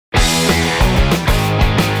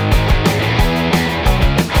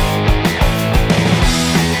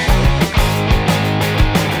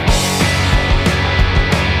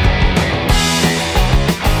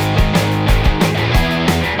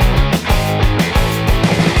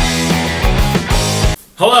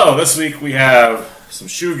Hello, this week we have some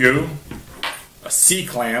shoe goo, a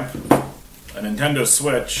C-clamp, a Nintendo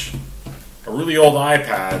Switch, a really old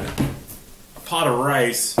iPad, a pot of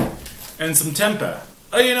rice, and some tempeh.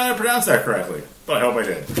 I didn't know how to pronounce that correctly, but I hope I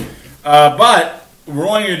did. But we're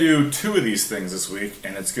only going to do two of these things this week,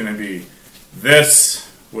 and it's going to be this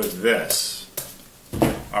with this.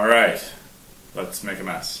 Alright, let's make a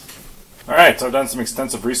mess. Alright, so I've done some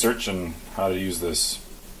extensive research on how to use this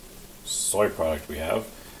soy product we have.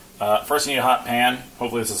 First you need a hot pan.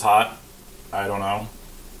 Hopefully this is hot. I don't know.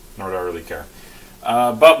 Nor do I really care.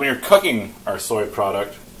 But when you're cooking our soy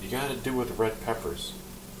product, you gotta do with red peppers.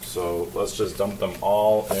 So let's just dump them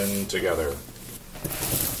all in together.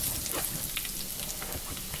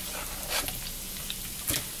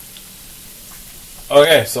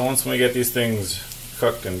 Okay, so once we get these things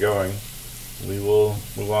cooked and going, we will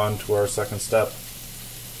move on to our second step.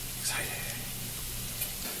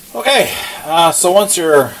 Okay, so once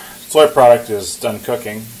your soy product is done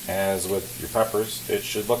cooking, as with your peppers, it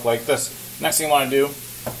should look like this. Next thing you want to do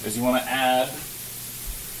is you want to add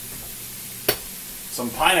some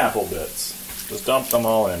pineapple bits. Just dump them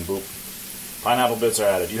all in. Boop. Pineapple bits are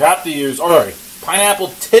added. You have to use, pineapple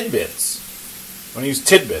tidbits. You want to use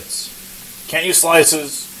tidbits. Can't use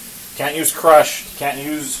slices, can't use crushed, can't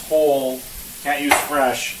use whole, can't use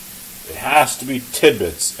fresh. It has to be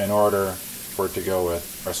tidbits in order for it to go with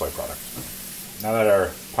our soy product. Now that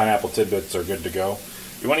our pineapple tidbits are good to go,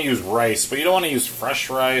 you want to use rice, but you don't want to use fresh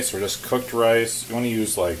rice or just cooked rice. You want to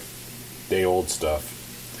use like day-old stuff.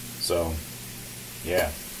 So, yeah.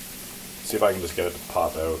 See if I can just get it to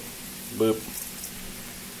pop out. Boop.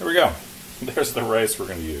 There we go. There's the rice we're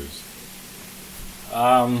going to use.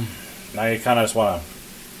 Now you kind of just want to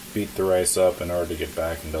beat the rice up in order to get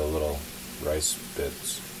back into the little rice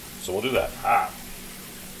bits. So we'll do that.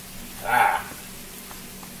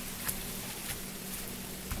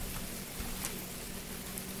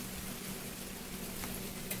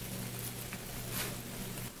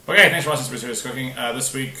 Okay, thanks for watching Serious Cooking.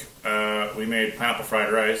 This week we made pineapple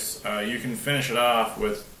fried rice. You can finish it off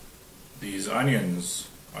with these onions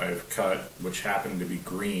I've cut, which happen to be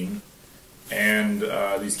green, and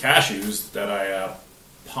these cashews that I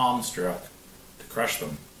palm struck to crush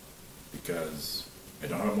them because I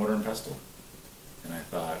don't have a mortar and pestle. And I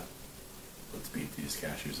thought, let's beat these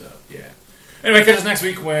cashews up. Yeah. Anyway, catch us next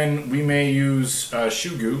week when we may use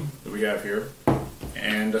shoe goo that we have here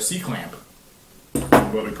and a C-clamp.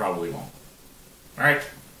 But we probably won't. Alright.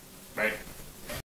 Bye.